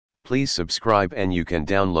Please subscribe and you can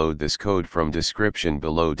download this code from description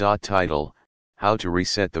below. Title: How to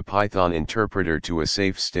reset the Python interpreter to a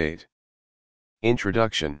safe state.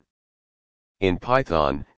 Introduction. In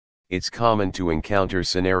Python, it's common to encounter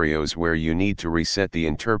scenarios where you need to reset the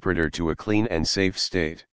interpreter to a clean and safe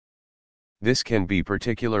state. This can be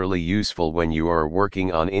particularly useful when you are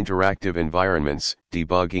working on interactive environments,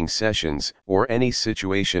 debugging sessions, or any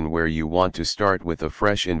situation where you want to start with a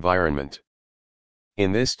fresh environment.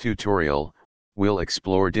 In this tutorial, we'll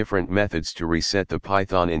explore different methods to reset the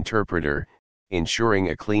Python interpreter, ensuring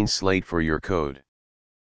a clean slate for your code.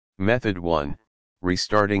 Method 1.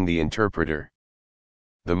 Restarting the interpreter.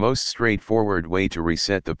 The most straightforward way to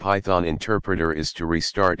reset the Python interpreter is to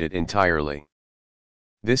restart it entirely.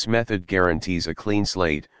 This method guarantees a clean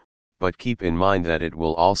slate, but keep in mind that it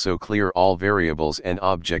will also clear all variables and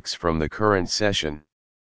objects from the current session.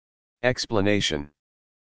 Explanation.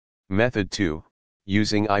 Method 2.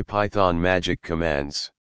 Using IPython magic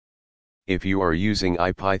commands. If you are using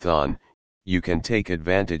IPython, you can take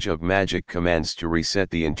advantage of magic commands to reset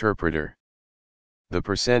the interpreter. The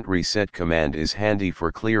 %reset command is handy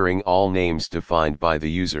for clearing all names defined by the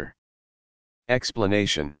user.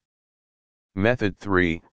 Explanation. Method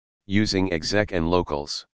 3. Using exec and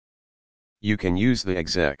locals. You can use the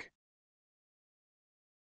exec